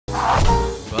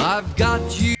I've got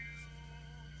you.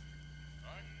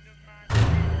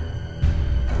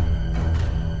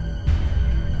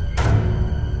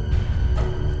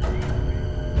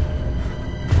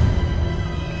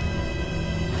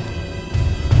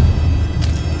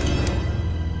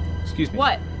 Excuse me.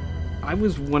 What? I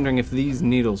was wondering if these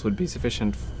needles would be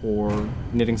sufficient for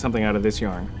knitting something out of this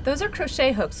yarn. Those are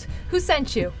crochet hooks. Who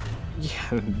sent you?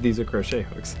 Yeah, these are crochet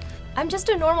hooks. I'm just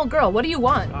a normal girl. What do you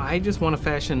want? I just want to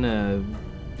fashion a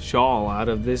shawl out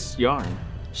of this yarn.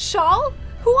 Shawl?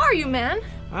 Who are you, man?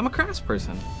 I'm a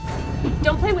craftsperson.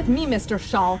 Don't play with me, Mr.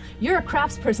 Shawl. You're a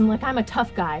craftsperson like I'm a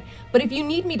tough guy. But if you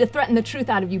need me to threaten the truth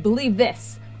out of you, believe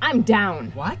this. I'm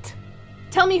down. What?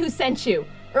 Tell me who sent you,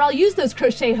 or I'll use those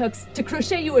crochet hooks to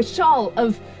crochet you a shawl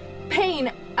of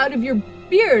pain out of your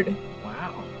beard.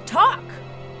 Wow. Talk!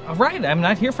 All right, I'm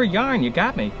not here for yarn. You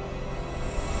got me.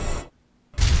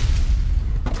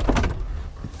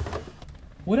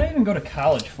 What'd I even go to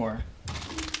college for?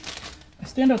 I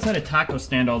stand outside a taco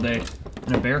stand all day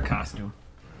in a bear costume.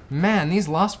 Man, these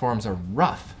lost forums are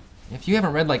rough. If you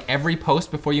haven't read like every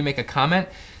post before you make a comment,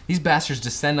 these bastards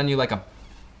descend on you like a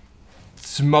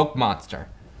smoke monster.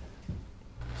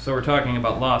 So we're talking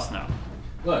about Lost now.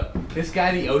 Look, this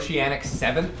guy, the Oceanic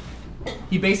 7th,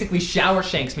 he basically shower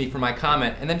shanks me for my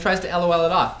comment and then tries to LOL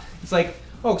it off. It's like,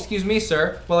 oh, excuse me,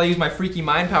 sir, while I use my freaky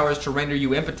mind powers to render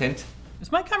you impotent.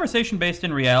 Is my conversation based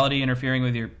in reality interfering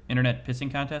with your internet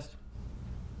pissing contest?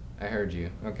 I heard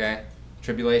you, okay?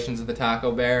 Tribulations of the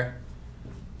taco bear.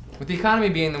 With the economy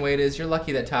being the way it is, you're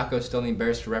lucky that tacos still need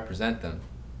bears to represent them.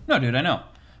 No, dude, I know.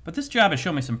 But this job has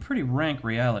shown me some pretty rank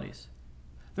realities.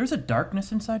 There's a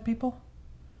darkness inside people.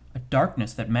 A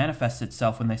darkness that manifests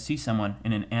itself when they see someone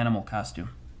in an animal costume.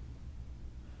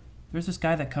 There's this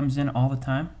guy that comes in all the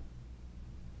time.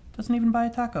 Doesn't even buy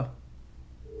a taco.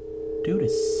 Dude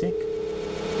is sick.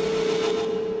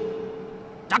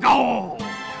 Taco!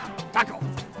 Taco!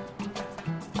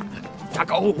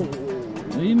 Taco!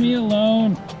 Leave me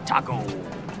alone. Taco!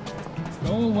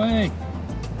 Go away.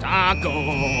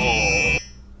 Taco!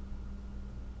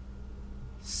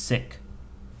 Sick.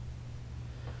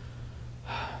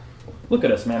 Look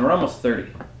at us, man. We're almost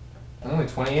 30. I'm only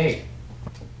 28.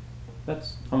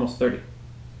 That's almost 30.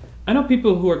 I know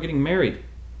people who are getting married,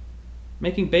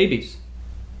 making babies.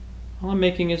 All I'm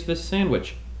making is this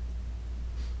sandwich.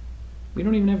 We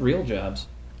don't even have real jobs.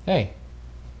 Hey,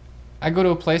 I go to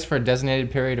a place for a designated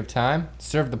period of time to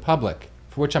serve the public,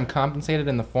 for which I'm compensated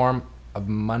in the form of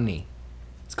money.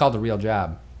 It's called a real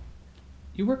job.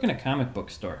 You work in a comic book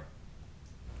store.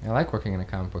 I like working in a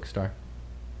comic book store.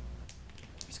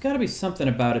 There's got to be something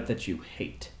about it that you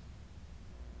hate.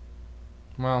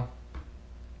 Well,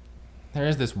 there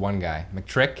is this one guy,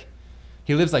 McTrick.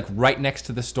 He lives like right next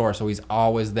to the store, so he's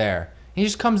always there. He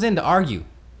just comes in to argue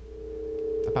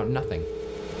about nothing.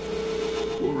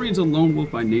 Wolverine's a lone wolf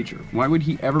by nature. Why would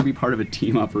he ever be part of a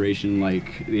team operation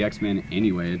like the X-Men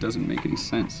anyway? It doesn't make any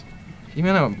sense.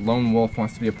 Even a lone wolf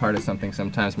wants to be a part of something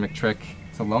sometimes, McTrick.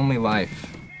 It's a lonely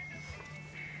life.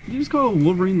 Did you just call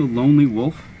Wolverine the lonely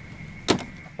wolf?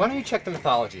 Why don't you check the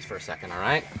mythologies for a second,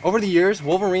 alright? Over the years,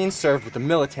 Wolverine served with the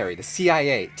military, the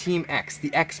CIA, Team X,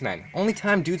 the X-Men. Only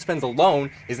time dude spends alone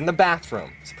is in the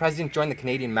bathroom. Surprised he didn't join the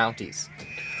Canadian Mounties.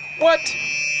 What?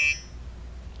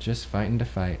 Just fighting to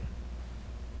fight.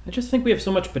 I just think we have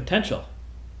so much potential.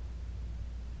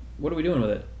 What are we doing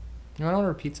with it? You wanna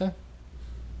order a pizza?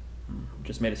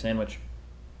 Just made a sandwich.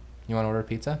 You wanna order a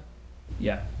pizza?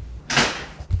 Yeah.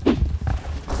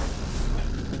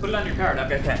 Put it on your card. I've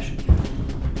got cash.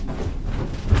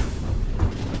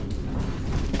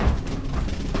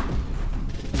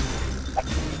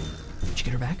 Did you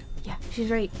get her back? Yeah,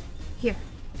 she's right here.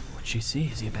 What'd she see?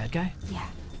 Is he a bad guy? Yeah.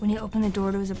 When he opened the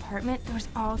door to his apartment, there was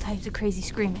all types of crazy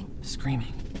screaming.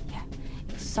 Screaming. Yeah.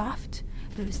 It was soft,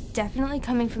 but it was definitely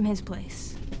coming from his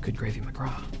place. Good gravy,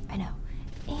 McGraw. I know.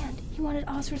 And he wanted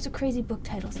all sorts of crazy book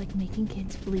titles like Making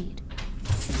Kids Bleed.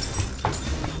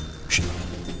 Shh.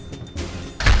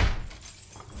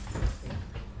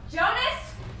 Jonas?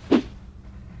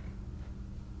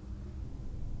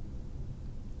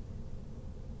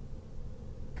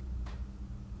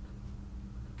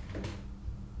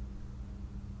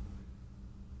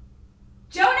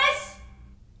 Jonas?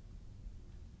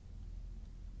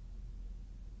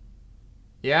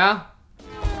 Yeah?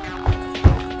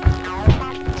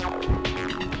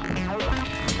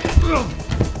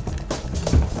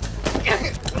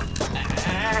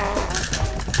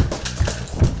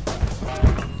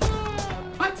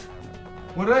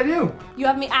 What did I do? You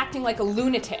have me acting like a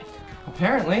lunatic.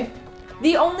 Apparently.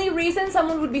 The only reason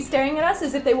someone would be staring at us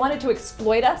is if they wanted to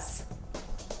exploit us.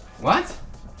 What?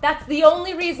 That's the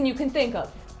only reason you can think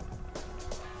of.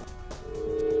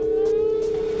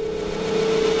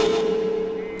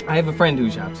 I have a friend who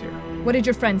shops here. What did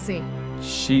your friend see?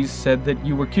 She said that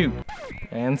you were cute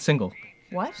and single.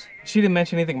 What? She didn't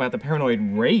mention anything about the paranoid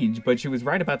rage, but she was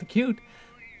right about the cute.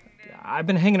 I've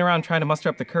been hanging around trying to muster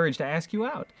up the courage to ask you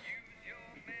out.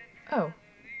 Oh.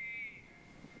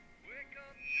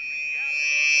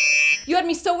 You had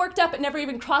me so worked up it never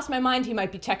even crossed my mind he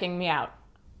might be checking me out.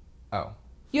 Oh.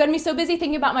 You had me so busy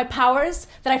thinking about my powers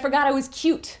that I forgot I was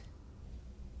cute.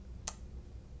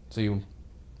 So you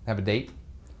have a date?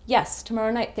 Yes,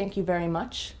 tomorrow night, thank you very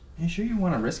much. You sure you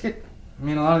want to risk it? I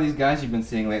mean, a lot of these guys you've been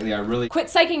seeing lately are really... Quit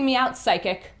psyching me out,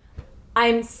 psychic.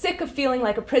 I'm sick of feeling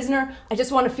like a prisoner. I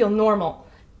just want to feel normal.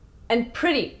 And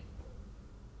pretty.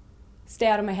 Stay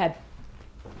out of my head.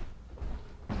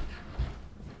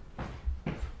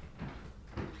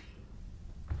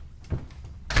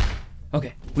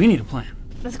 Okay, we need a plan.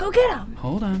 Let's go get him.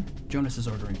 Hold on. Jonas is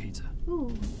ordering pizza.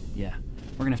 Ooh. Yeah,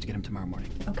 we're gonna have to get him tomorrow morning.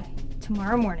 Okay,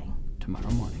 tomorrow morning.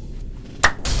 Tomorrow morning.